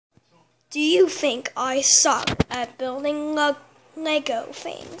Do you think I suck at building Lego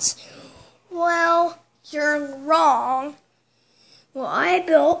things? Well, you're wrong. Well, I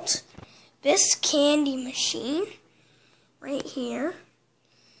built this candy machine right here,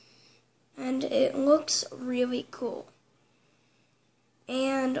 and it looks really cool.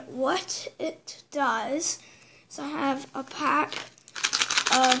 And what it does is I have a pack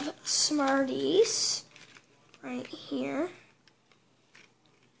of Smarties right here.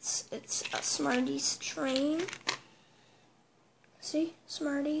 It's a Smarties train. See?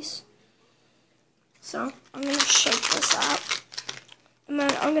 Smarties. So, I'm going to shake this up. And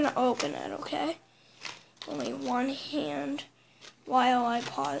then I'm going to open it, okay? Only one hand while I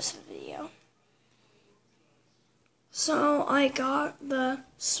pause the video. So, I got the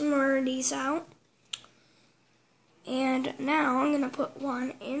Smarties out. And now I'm going to put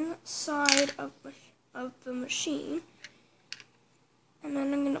one inside of the machine. And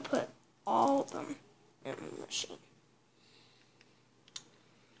then I'm going to put all of them in the machine.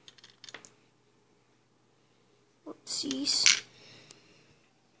 Whoopsies.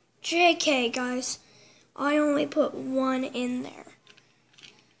 JK, guys. I only put one in there.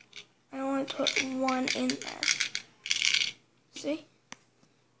 I only put one in there. See?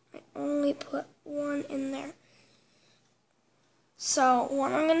 I only put one in there. So,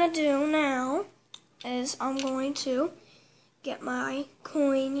 what I'm going to do now is I'm going to get my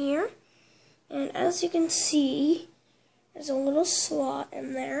coin here. And as you can see, there's a little slot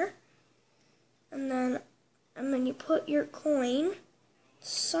in there. And then you put your coin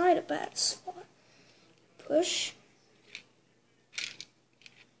inside of that slot. Push.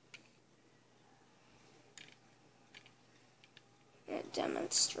 And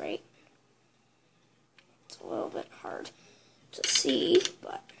demonstrate. It's a little bit hard to see,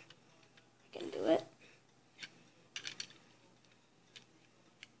 but I can do it.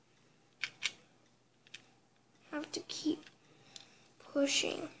 Have to keep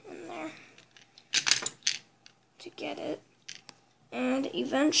pushing in there to get it, and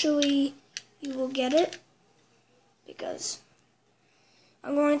eventually you will get it, because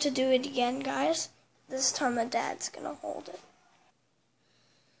I'm going to do it again, guys. This time my dad's gonna hold it.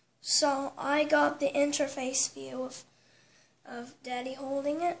 So I got the interface view of Daddy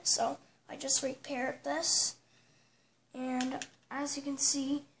holding it, so I just repaired this, and as you can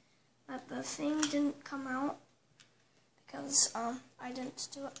see that the thing didn't come out because I didn't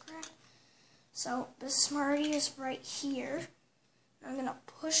do it correct. So the Smartie is right here. I'm going to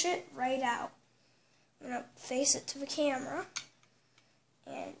push it right out. I'm going to face it to the camera.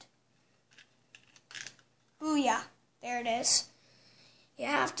 And booyah, there it is. You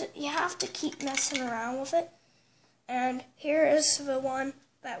have to keep messing around with it. And here is the one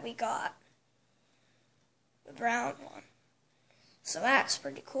that we got. The brown one. So that's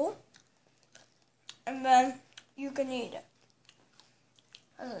pretty cool. And then you can eat it.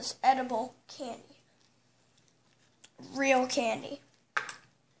 This is edible candy. Real candy.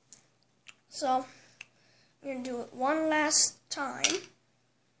 So, I'm going to do it one last time.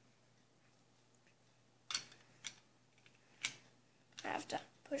 I have to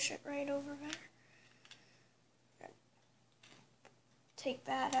push it right over there. Take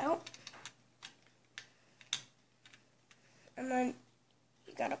that out. And then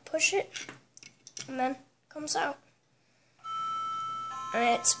you gotta push it, and then it comes out.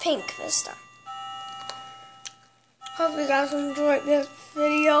 And it's pink this time. Hope you guys enjoyed this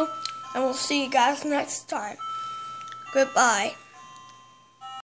video, and we'll see you guys next time. Goodbye.